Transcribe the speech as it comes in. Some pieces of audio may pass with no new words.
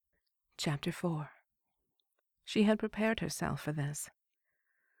Chapter 4. She had prepared herself for this.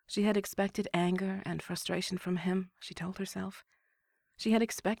 She had expected anger and frustration from him, she told herself. She had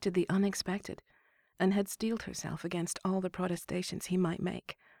expected the unexpected, and had steeled herself against all the protestations he might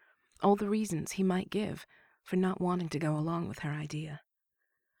make, all the reasons he might give for not wanting to go along with her idea.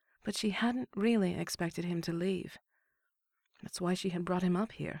 But she hadn't really expected him to leave. That's why she had brought him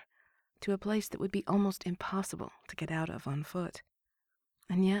up here, to a place that would be almost impossible to get out of on foot.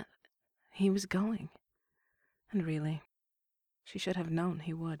 And yet, he was going. And really, she should have known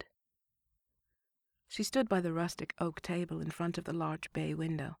he would. She stood by the rustic oak table in front of the large bay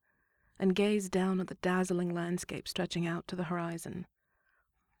window and gazed down at the dazzling landscape stretching out to the horizon.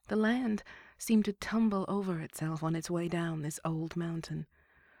 The land seemed to tumble over itself on its way down this old mountain,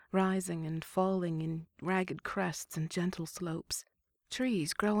 rising and falling in ragged crests and gentle slopes,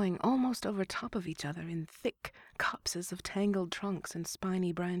 trees growing almost over top of each other in thick copses of tangled trunks and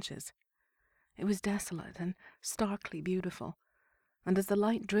spiny branches. It was desolate and starkly beautiful, and as the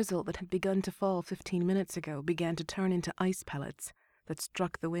light drizzle that had begun to fall 15 minutes ago began to turn into ice pellets that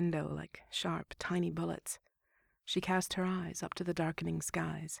struck the window like sharp, tiny bullets, she cast her eyes up to the darkening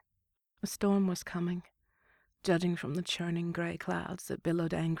skies. A storm was coming, judging from the churning grey clouds that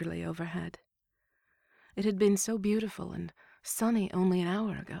billowed angrily overhead. It had been so beautiful and sunny only an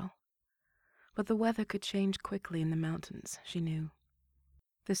hour ago, but the weather could change quickly in the mountains, she knew.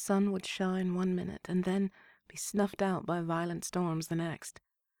 The sun would shine one minute and then be snuffed out by violent storms the next.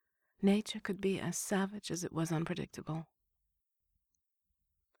 Nature could be as savage as it was unpredictable.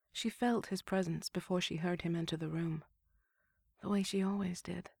 She felt his presence before she heard him enter the room, the way she always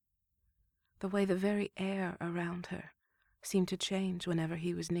did, the way the very air around her seemed to change whenever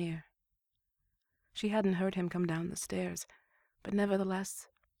he was near. She hadn't heard him come down the stairs, but nevertheless,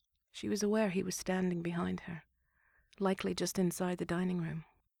 she was aware he was standing behind her, likely just inside the dining room.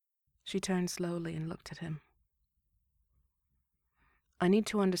 She turned slowly and looked at him. "I need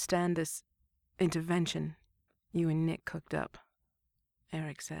to understand this intervention you and Nick cooked up,"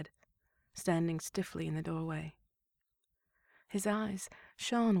 Erik said, standing stiffly in the doorway. His eyes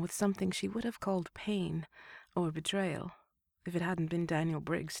shone with something she would have called pain or betrayal if it hadn't been Daniel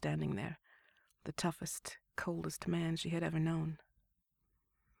Briggs standing there, the toughest, coldest man she had ever known.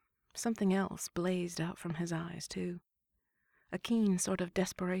 Something else blazed out from his eyes, too. A keen sort of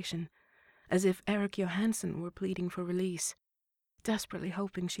desperation, as if Erik Johansson were pleading for release, desperately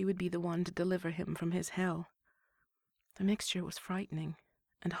hoping she would be the one to deliver him from his hell. The mixture was frightening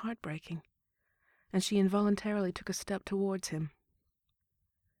and heartbreaking, and she involuntarily took a step towards him.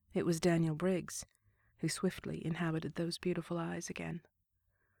 It was Daniel Briggs who swiftly inhabited those beautiful eyes again,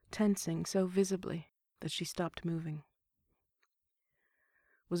 tensing so visibly that she stopped moving.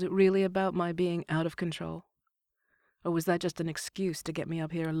 "Was it really about my being out of control? Or was that just an excuse to get me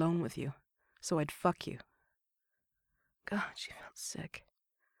up here alone with you, so I'd fuck you?" God, she felt sick.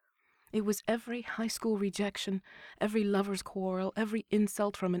 It was every high school rejection, every lover's quarrel, every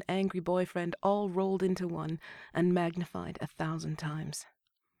insult from an angry boyfriend all rolled into one and magnified 1,000 times.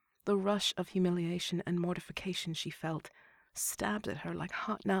 The rush of humiliation and mortification she felt stabbed at her like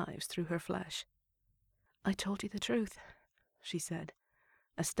hot knives through her flesh. "I told you the truth," she said,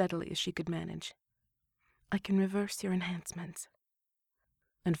 as steadily as she could manage. "I can reverse your enhancements."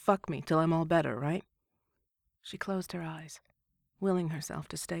 "And fuck me till I'm all better, right?" She closed her eyes, willing herself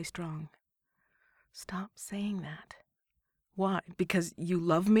to stay strong. "Stop saying that." "Why? Because you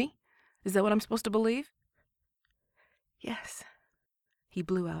love me? Is that what I'm supposed to believe?" "Yes." He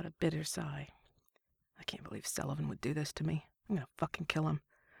blew out a bitter sigh. "I can't believe Sullivan would do this to me. I'm gonna fucking kill him."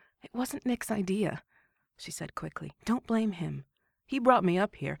 "It wasn't Nick's idea," she said quickly. "Don't blame him. He brought me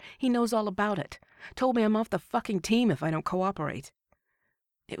up here. He knows all about it. Told me I'm off the fucking team if I don't cooperate."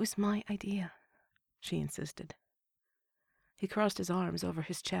 "It was my idea," she insisted. He crossed his arms over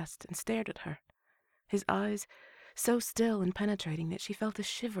his chest and stared at her, his eyes so still and penetrating that she felt a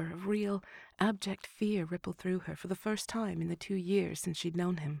shiver of real, abject fear ripple through her for the first time in the 2 years since she'd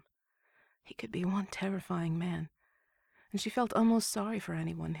known him. He could be one terrifying man, and she felt almost sorry for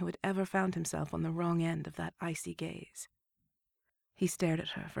anyone who had ever found himself on the wrong end of that icy gaze. He stared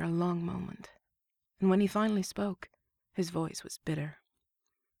at her for a long moment, and when he finally spoke, his voice was bitter.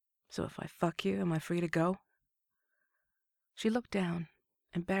 "So if I fuck you, am I free to go?" She looked down,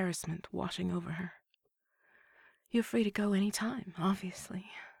 embarrassment washing over her. "You're free to go any time,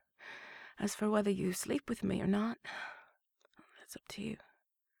 obviously. As for whether you sleep with me or not, that's up to you."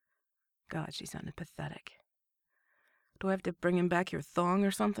 God, she sounded pathetic. "Do I have to bring him back your thong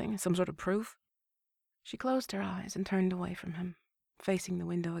or something? Some sort of proof?" She closed her eyes and turned away from him, facing the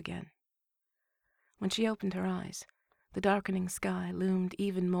window again. When she opened her eyes, The darkening sky loomed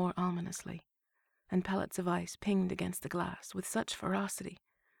even more ominously, and pellets of ice pinged against the glass with such ferocity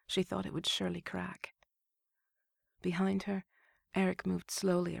she thought it would surely crack. Behind her, Erik moved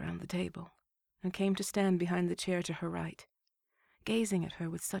slowly around the table and came to stand behind the chair to her right, gazing at her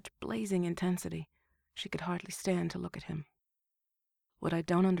with such blazing intensity she could hardly stand to look at him. "What I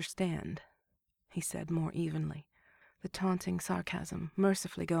don't understand," he said more evenly, the taunting sarcasm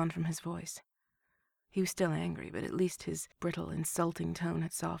mercifully gone from his voice. He was still angry, but at least his brittle, insulting tone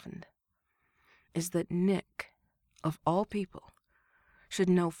had softened. "Is that Nick, of all people, should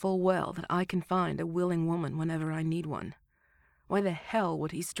know full well that I can find a willing woman whenever I need one. Why the hell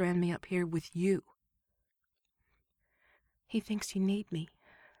would he strand me up here with you?" "He thinks you need me,"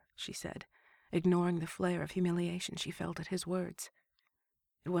 she said, ignoring the flare of humiliation she felt at his words.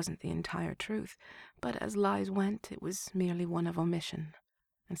 It wasn't the entire truth, but as lies went, it was merely one of omission,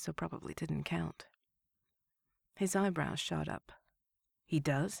 and so probably didn't count. His eyebrows shot up. "He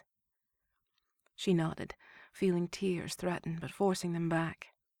does?" She nodded, feeling tears threaten but forcing them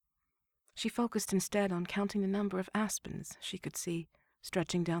back. She focused instead on counting the number of aspens she could see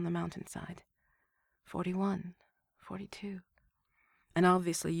stretching down the mountainside. 41, 42. "And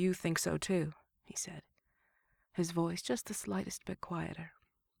obviously you think so too," he said, his voice just the slightest bit quieter.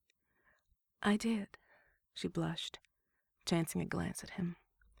 "I did," she blushed, chancing a glance at him.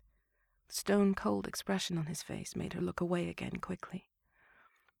 The stone-cold expression on his face made her look away again quickly.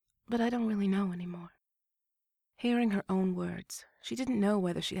 "But I don't really know anymore." Hearing her own words, she didn't know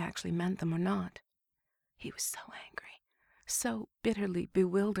whether she actually meant them or not. He was so angry, so bitterly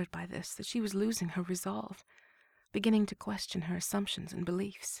bewildered by this that she was losing her resolve, beginning to question her assumptions and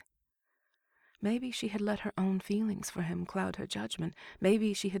beliefs. Maybe she had let her own feelings for him cloud her judgment.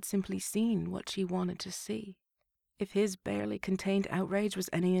 Maybe she had simply seen what she wanted to see. If his barely contained outrage was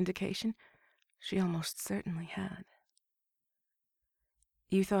any indication, she almost certainly had.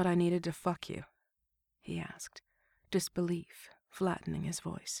 "You thought I needed to fuck you?" he asked, disbelief flattening his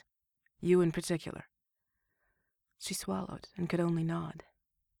voice. "You in particular?" She swallowed and could only nod.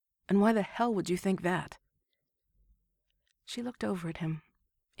 "And why the hell would you think that?" She looked over at him,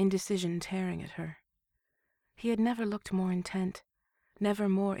 indecision tearing at her. He had never looked more intent, never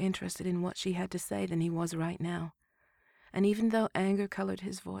more interested in what she had to say than he was right now. And even though anger colored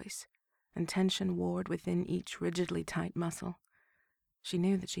his voice and tension warred within each rigidly tight muscle, she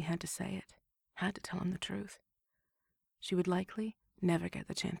knew that she had to say it, had to tell him the truth. She would likely never get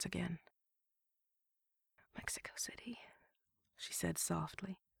the chance again. "Mexico City," she said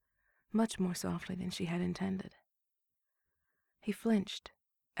softly, much more softly than she had intended. He flinched,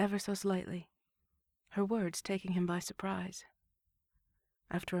 ever so slightly, her words taking him by surprise.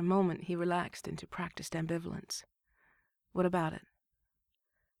 After a moment, he relaxed into practiced ambivalence. "What about it?"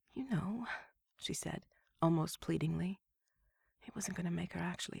 "You know," she said, almost pleadingly. He wasn't going to make her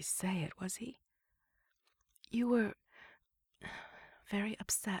actually say it, was he? "You were very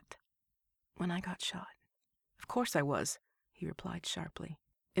upset when I got shot." "Of course I was," he replied sharply.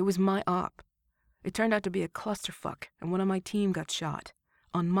 "It was my op. It turned out to be a clusterfuck, and one of my team got shot.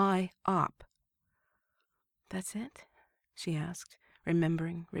 On my op." "That's it?" she asked,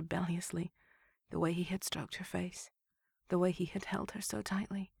 remembering rebelliously the way he had stroked her face, the way he had held her so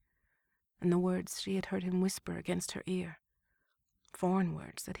tightly, and the words she had heard him whisper against her ear, foreign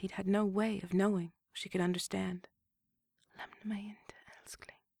words that he'd had no way of knowing she could understand. "Lämna mig inte,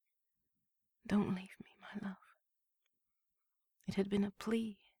 älskling. Don't leave me, my love." It had been a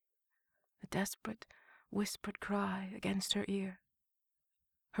plea, a desperate, whispered cry against her ear.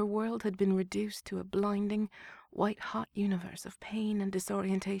 Her world had been reduced to a blinding, white-hot universe of pain and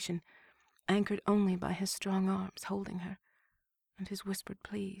disorientation, anchored only by his strong arms holding her, and his whispered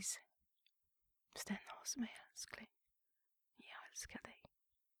pleas. "Stanna hos mig, älskling. Jag älskar dig.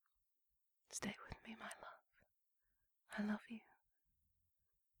 Stay with me, my love. I love you.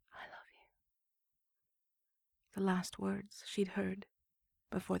 I love you." The last words she'd heard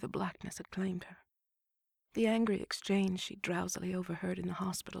before the blackness had claimed her. The angry exchange she'd drowsily overheard in the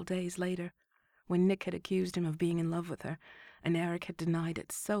hospital days later, when Nick had accused him of being in love with her, and Erik had denied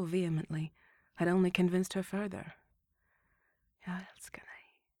it so vehemently, had only convinced her further. "Jag älskar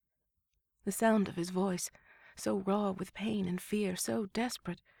dig." The sound of his voice, so raw with pain and fear, so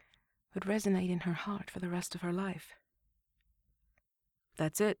desperate, would resonate in her heart for the rest of her life.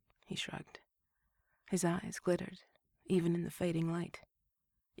 "That's it," he shrugged. His eyes glittered, even in the fading light.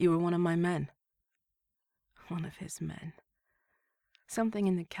 "You were one of my men." One of his men. Something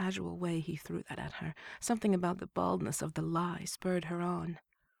in the casual way he threw that at her, something about the baldness of the lie spurred her on.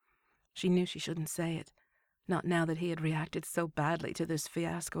 She knew she shouldn't say it, not now that he had reacted so badly to this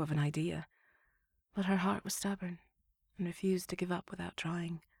fiasco of an idea. But her heart was stubborn, and refused to give up without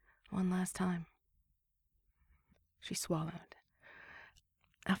trying one last time. She swallowed.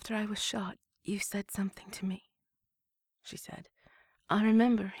 "After I was shot, you said something to me," she said. "I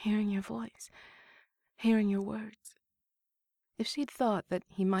remember hearing your voice, hearing your words." If she'd thought that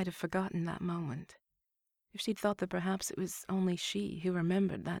he might have forgotten that moment, if she'd thought that perhaps it was only she who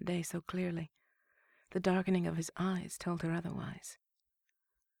remembered that day so clearly, the darkening of his eyes told her otherwise.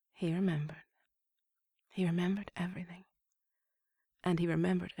 He remembered. He remembered everything. And he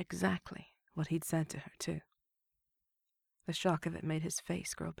remembered exactly what he'd said to her, too. The shock of it made his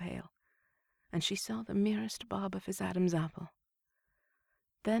face grow pale, and she saw the merest bob of his Adam's apple.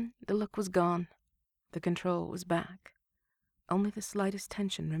 Then the look was gone. The control was back. Only the slightest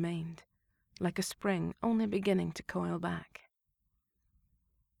tension remained, like a spring only beginning to coil back.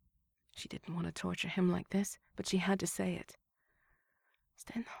 She didn't want to torture him like this, but she had to say it.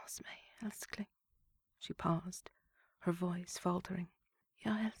 "Sten hos mig, älskling." She paused, her voice faltering.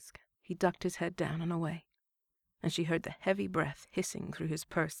 "Jag älskar." He ducked his head down and away, and she heard the heavy breath hissing through his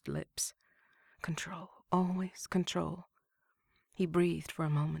pursed lips. Control, always control. He breathed for a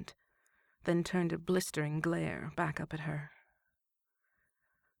moment, then turned a blistering glare back up at her.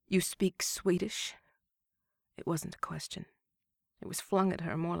 "You speak Swedish?" It wasn't a question. It was flung at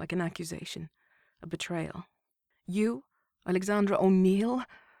her more like an accusation, a betrayal. "You, Alexandra O'Neill,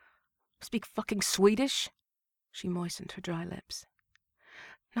 speak fucking Swedish?" She moistened her dry lips.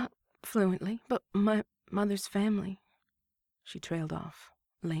 "Not fluently, but my mother's family." She trailed off,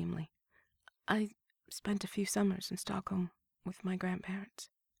 lamely. "I spent a few summers in Stockholm with my grandparents."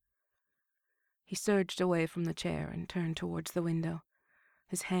 He surged away from the chair and turned towards the window,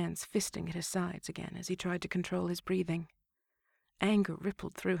 his hands fisting at his sides again as he tried to control his breathing. Anger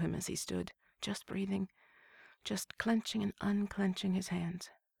rippled through him as he stood, just breathing, just clenching and unclenching his hands.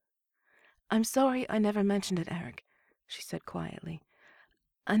 "I'm sorry I never mentioned it, Erik," she said quietly.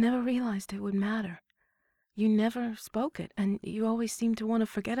 "I never realized it would matter. You never spoke it, and you always seem to want to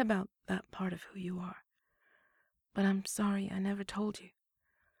forget about that part of who you are. But I'm sorry I never told you.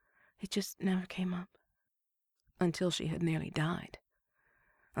 It just never came up." Until she had nearly died.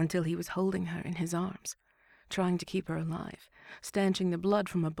 Until he was holding her in his arms, trying to keep her alive, stanching the blood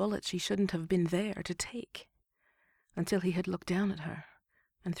from a bullet she shouldn't have been there to take. Until he had looked down at her,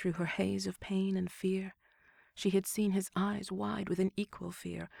 and through her haze of pain and fear, she had seen his eyes wide with an equal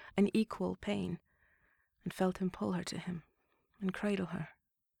fear, an equal pain, and felt him pull her to him and cradle her,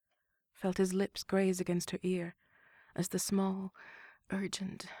 felt his lips graze against her ear as the small,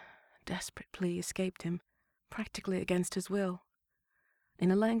 urgent, desperate plea escaped him, practically against his will,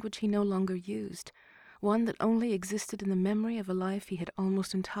 in a language he no longer used, one that only existed in the memory of a life he had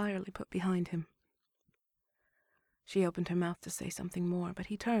almost entirely put behind him. She opened her mouth to say something more, but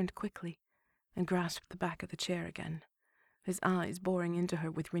he turned quickly and grasped the back of the chair again, his eyes boring into her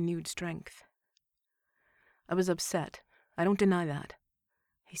with renewed strength. "I was upset. I don't deny that,"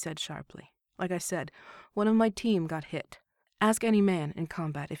 he said sharply. "Like I said, one of my team got hit. Ask any man in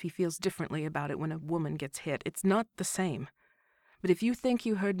combat if he feels differently about it when a woman gets hit. It's not the same. But if you think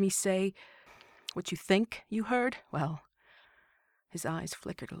you heard me say what you think you heard, well..." His eyes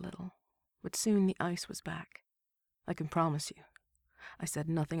flickered a little, but soon the ice was back. "I can promise you, I said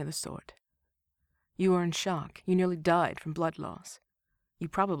nothing of the sort. You were in shock. You nearly died from blood loss. You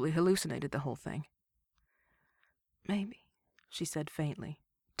probably hallucinated the whole thing." "Maybe," she said faintly.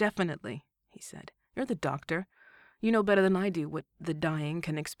 "Definitely," he said. "You're the doctor. You know better than I do what the dying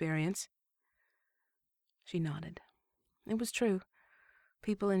can experience." She nodded. It was true.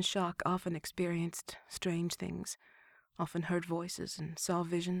 People in shock often experienced strange things, often heard voices and saw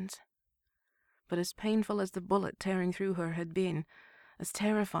visions. But as painful as the bullet tearing through her had been, as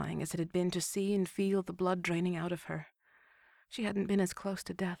terrifying as it had been to see and feel the blood draining out of her, she hadn't been as close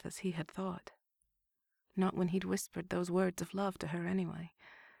to death as he had thought. Not when he'd whispered those words of love to her anyway.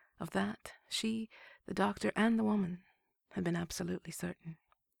 Of that, she, the doctor, and the woman had been absolutely certain.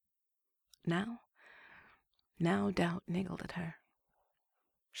 Now doubt niggled at her.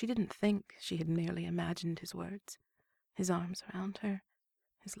 She didn't think she had merely imagined his words, his arms around her,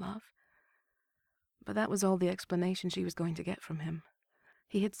 his love. But that was all the explanation she was going to get from him.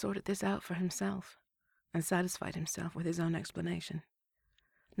 He had sorted this out for himself, and satisfied himself with his own explanation.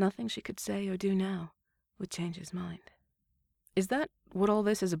 Nothing she could say or do now would change his mind. "Is that what all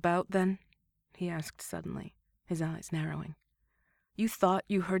this is about, then?" he asked suddenly, his eyes narrowing. "You thought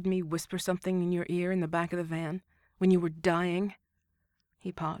you heard me whisper something in your ear in the back of the van, when you were dying?"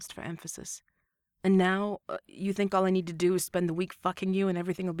 He paused for emphasis. "And now, you think all I need to do is spend the week fucking you and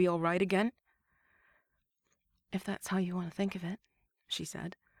everything will be all right again?" "If that's how you want to think of it," she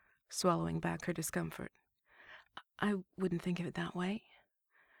said, swallowing back her discomfort. I wouldn't think of it that way.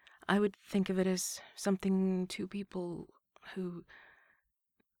 I would think of it as something two people who,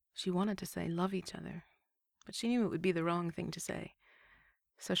 she wanted to say, love each other, but she knew it would be the wrong thing to say,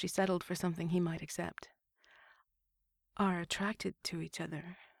 so she settled for something he might accept. Are attracted to each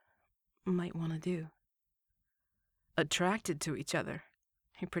other, might want to do. Attracted to each other?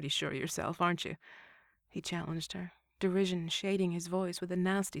 You're pretty sure of yourself, aren't you? He challenged her, derision shading his voice with a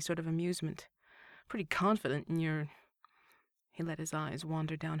nasty sort of amusement. Pretty confident in your... He let his eyes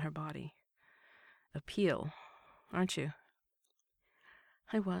wander down her body. Appeal, aren't you?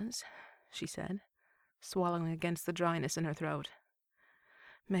 I was, she said, swallowing against the dryness in her throat.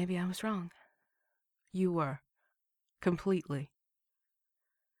 Maybe I was wrong. You were. Completely.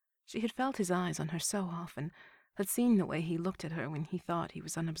 She had felt his eyes on her so often, had seen the way he looked at her when he thought he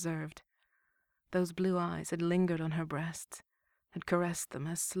was unobserved. Those blue eyes had lingered on her breasts, had caressed them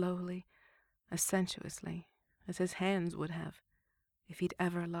as slowly, as sensuously, as his hands would have, if he'd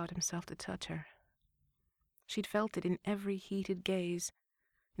ever allowed himself to touch her. She'd felt it in every heated gaze,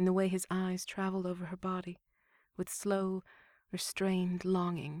 in the way his eyes traveled over her body, with slow, restrained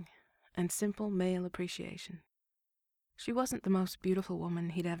longing and simple male appreciation. She wasn't the most beautiful woman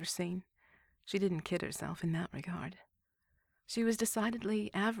he'd ever seen. She didn't kid herself in that regard. She was decidedly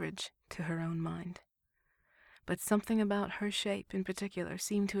average to her own mind. But something about her shape in particular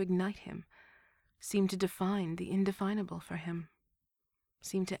seemed to ignite him, seemed to define the indefinable for him,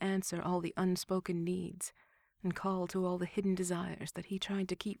 seemed to answer all the unspoken needs and call to all the hidden desires that he tried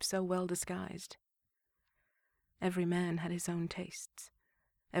to keep so well disguised. Every man had his own tastes.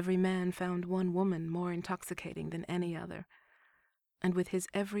 Every man found one woman more intoxicating than any other, and with his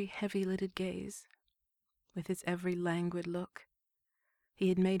every heavy-lidded gaze, with his every languid look, he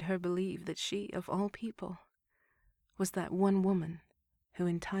had made her believe that she, of all people, was that one woman who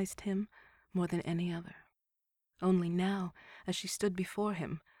enticed him more than any other. Only now, as she stood before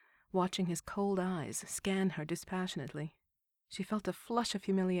him, watching his cold eyes scan her dispassionately, she felt a flush of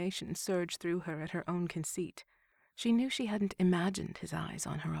humiliation surge through her at her own conceit. She knew she hadn't imagined his eyes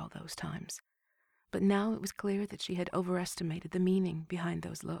on her all those times, but now it was clear that she had overestimated the meaning behind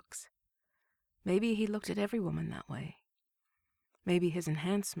those looks. Maybe he looked at every woman that way. Maybe his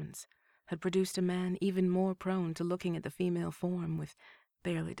enhancements had produced a man even more prone to looking at the female form with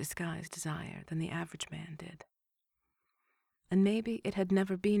barely disguised desire than the average man did. And maybe it had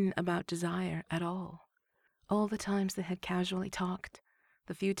never been about desire at all. All the times they had casually talked,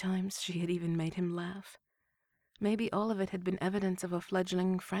 the few times she had even made him laugh, maybe all of it had been evidence of a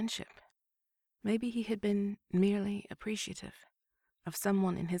fledgling friendship. Maybe he had been merely appreciative of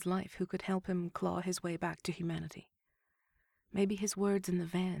someone in his life who could help him claw his way back to humanity. Maybe his words in the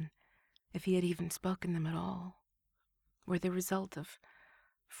van, if he had even spoken them at all, were the result of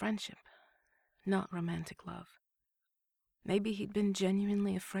friendship, not romantic love. Maybe he'd been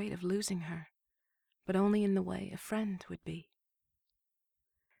genuinely afraid of losing her, but only in the way a friend would be.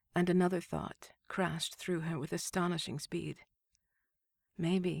 And another thought crashed through her with astonishing speed.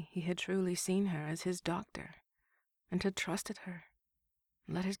 Maybe he had truly seen her as his doctor, and had trusted her,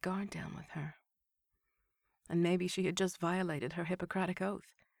 and let his guard down with her. And maybe she had just violated her Hippocratic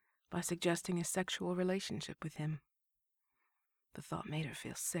oath by suggesting a sexual relationship with him. The thought made her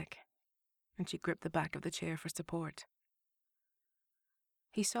feel sick, and she gripped the back of the chair for support.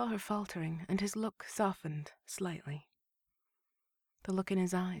 He saw her faltering, and his look softened slightly. The look in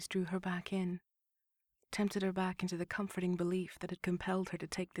his eyes drew her back in, tempted her back into the comforting belief that had compelled her to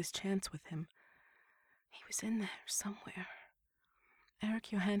take this chance with him. He was in there somewhere.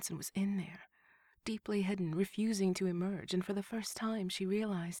 Erik Johansson was in there, deeply hidden, refusing to emerge, and for the first time she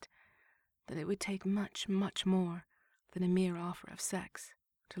realized that it would take much, much more than a mere offer of sex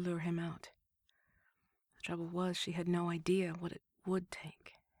to lure him out. The trouble was she had no idea what it would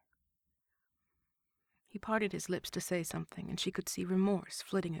take. He parted his lips to say something, and she could see remorse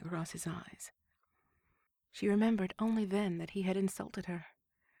flitting across his eyes. She remembered only then that he had insulted her,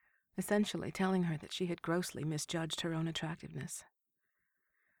 essentially telling her that she had grossly misjudged her own attractiveness.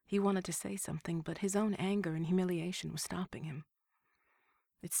 He wanted to say something, but his own anger and humiliation was stopping him.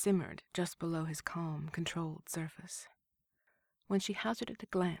 It simmered just below his calm, controlled surface. When she hazarded a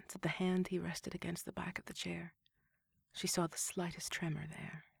glance at the hand he rested against the back of the chair, she saw the slightest tremor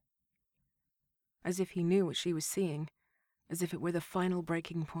there. As if he knew what she was seeing, as if it were the final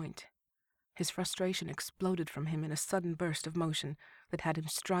breaking point, his frustration exploded from him in a sudden burst of motion that had him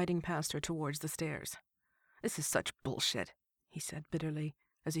striding past her towards the stairs. "This is such bullshit," he said bitterly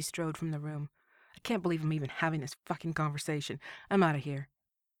as he strode from the room. "I can't believe I'm even having this fucking conversation. I'm out of here."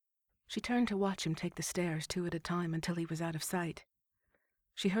 She turned to watch him take the stairs 2 at a time until he was out of sight.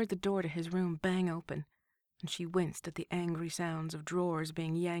 She heard the door to his room bang open, and she winced at the angry sounds of drawers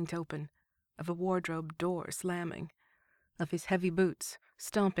being yanked open, of a wardrobe door slamming, of his heavy boots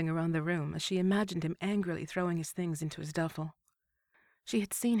stomping around the room as she imagined him angrily throwing his things into his duffel. She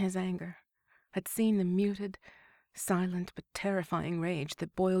had seen his anger, had seen the muted, silent but terrifying rage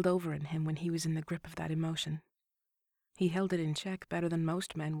that boiled over in him when he was in the grip of that emotion. He held it in check better than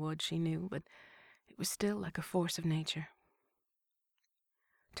most men would, she knew, but it was still like a force of nature.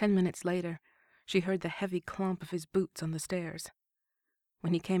 10 minutes later, she heard the heavy clomp of his boots on the stairs.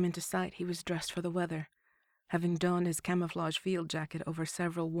 When he came into sight, he was dressed for the weather, having donned his camouflage field jacket over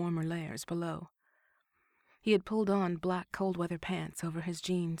several warmer layers below. He had pulled on black cold-weather pants over his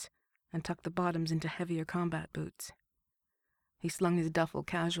jeans and tucked the bottoms into heavier combat boots. He slung his duffel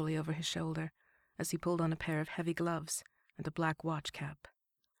casually over his shoulder as he pulled on a pair of heavy gloves and a black watch cap.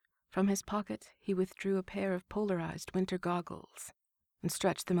 From his pocket, he withdrew a pair of polarized winter goggles and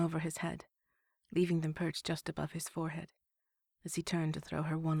stretched them over his head, leaving them perched just above his forehead as he turned to throw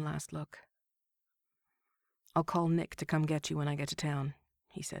her one last look. "I'll call Nick to come get you when I get to town,"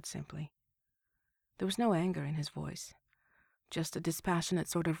 he said simply. There was no anger in his voice, just a dispassionate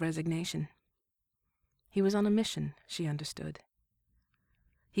sort of resignation. He was on a mission, she understood.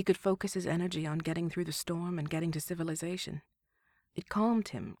 He could focus his energy on getting through the storm and getting to civilization. It calmed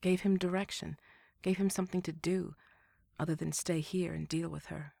him, gave him direction, gave him something to do, other than stay here and deal with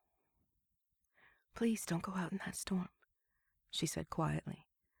her. "Please don't go out in that storm," she said quietly,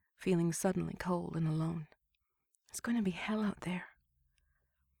 feeling suddenly cold and alone. "It's going to be hell out there."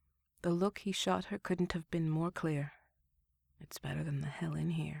 The look he shot her couldn't have been more clear. "It's better than the hell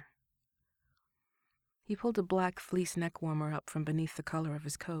in here." He pulled a black fleece neck warmer up from beneath the collar of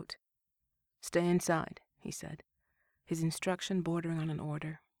his coat. "Stay inside," he said, his instruction bordering on an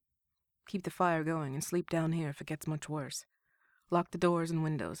order. "Keep the fire going and sleep down here if it gets much worse. Lock the doors and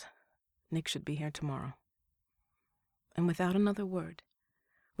windows. Nick should be here tomorrow." And without another word,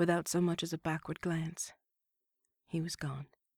 without so much as a backward glance, he was gone.